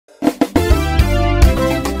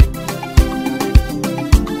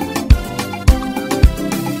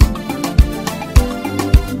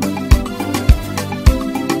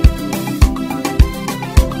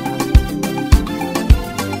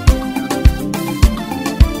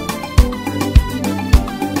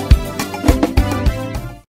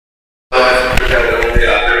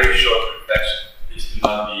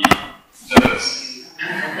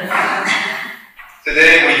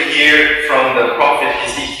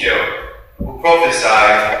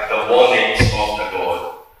prophesied the warnings of the Lord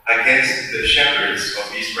against the shepherds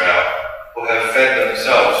of Israel who have fed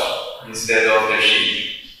themselves instead of the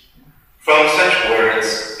sheep. From such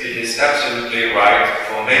words, it is absolutely right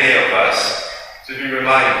for many of us to be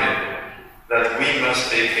reminded that we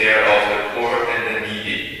must take care of the poor and the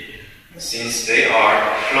needy, since they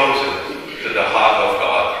are closer to the heart of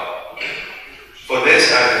God. For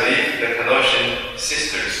this, I believe the Colossian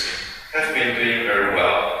sisters have been doing very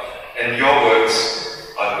well, and your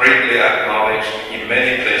works are greatly acknowledged in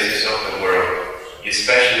many places of the world,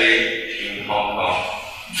 especially in Hong Kong,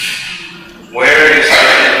 where you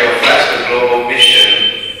started your first global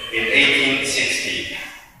mission in 1860.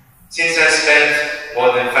 Since I spent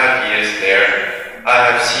more than 5 years there,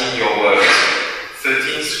 I have seen your works,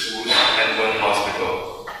 13 schools and 1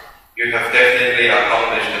 hospital. You have definitely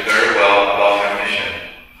accomplished very well about your mission.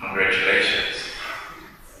 Congratulations.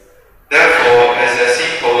 Therefore, as a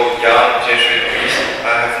simple young Jesuit priest,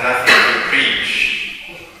 I have nothing to preach,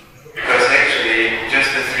 because actually,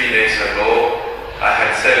 just 3 days ago, I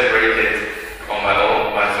had celebrated on my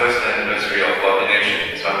own my first anniversary of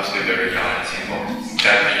ordination, so I'm still very young and simple.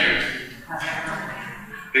 Thank you.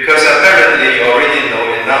 Because apparently you already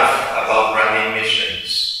know enough about running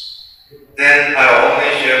missions. Then I'll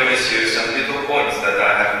only share with you some little points that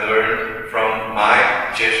I have learned from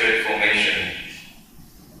my Jesuit formation.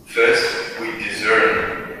 First, we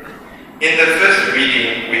discern. In the first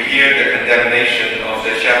reading, we hear the condemnation of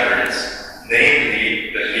the shepherds,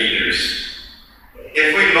 namely the leaders.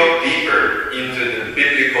 If we look deeper into the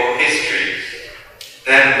biblical history,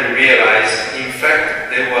 then we realize, in fact,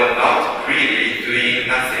 they were not really doing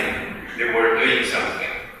nothing. They were doing something.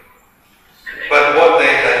 But what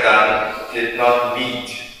they had done did not meet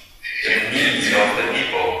the needs of the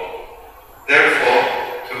people. Therefore,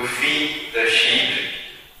 to feed the sheep,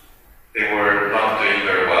 they were not doing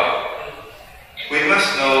very well. We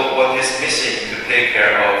must know what is missing to take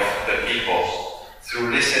care of the people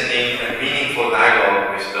through listening and meaningful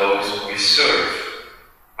dialogue with those we serve.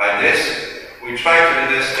 By this, we try to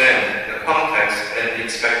understand the context and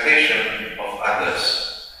expectation of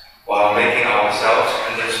others, while making ourselves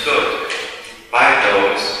understood by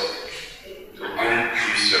those to whom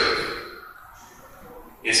we serve.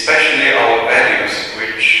 Especially our values,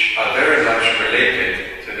 which are very much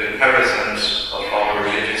related to the charisms of our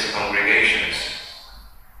religious congregations.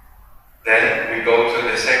 Then we go to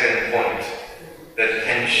the second point, the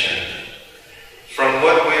tension. From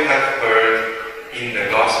what we have heard in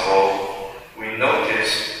the Gospel, we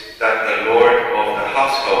notice that the Lord of the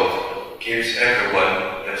household gives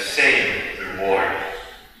everyone the same reward.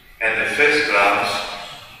 At the first glance,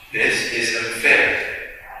 this is unfair.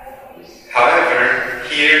 However,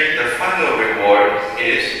 here the final reward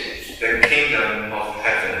is the kingdom of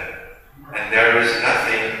heaven, and there is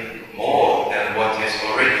nothing more than what is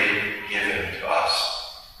already given to us.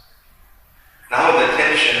 Now the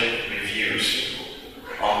tension reviews.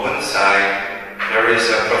 On one side, there is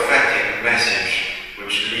a prophetic message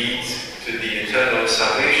which leads to the eternal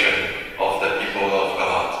salvation of the people of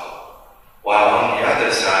God, while on the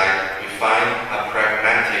other side, we find a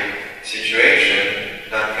pragmatic situation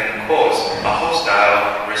that can cause a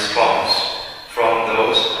hostile response from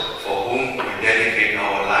those for whom we dedicate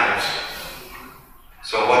our lives.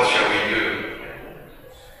 So what shall we do?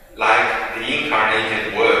 Like the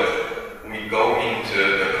incarnated Word, we go into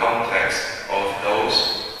the context of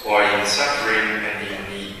those who are in suffering and in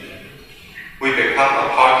need. We become a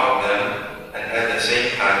part of them, and at the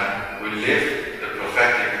same time, we live the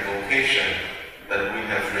prophetic vocation that we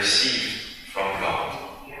have received from God.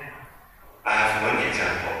 I have one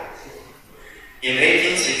example. In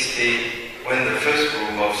 1860, when the first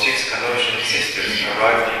group of 6 Colossian sisters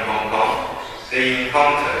arrived in Hong Kong, they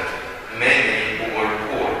encountered many who were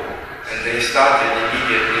poor, and they started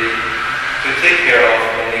immediately to take care of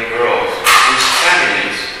many girls whose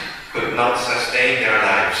families could not sustain their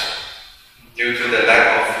lives. Due to the lack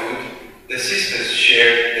of food, the sisters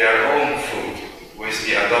shared their own food with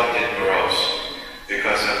the adopted girls.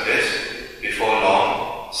 Because of this, before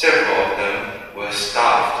long, several of them were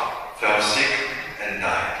starved, fell sick, and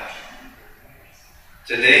died.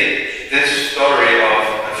 Today, this story of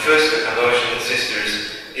the first Colossian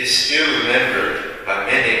sisters is still remembered by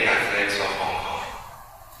many Catholics of Hong Kong.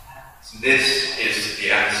 This is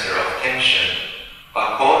the answer of tension,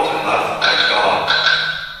 a call to love by God,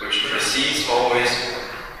 which proceeds always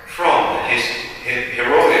from the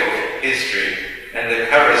heroic history and the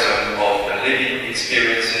charism of the living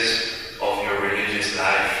experiences of your religious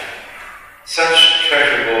life. Such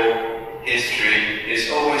treasurable history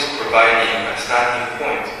is always providing a starting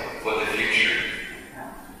point for the future.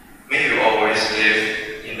 May you always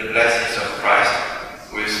live in the blessings of Christ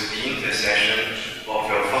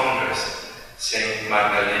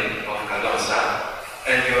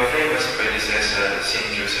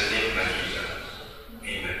Saint Josephine m'a dit,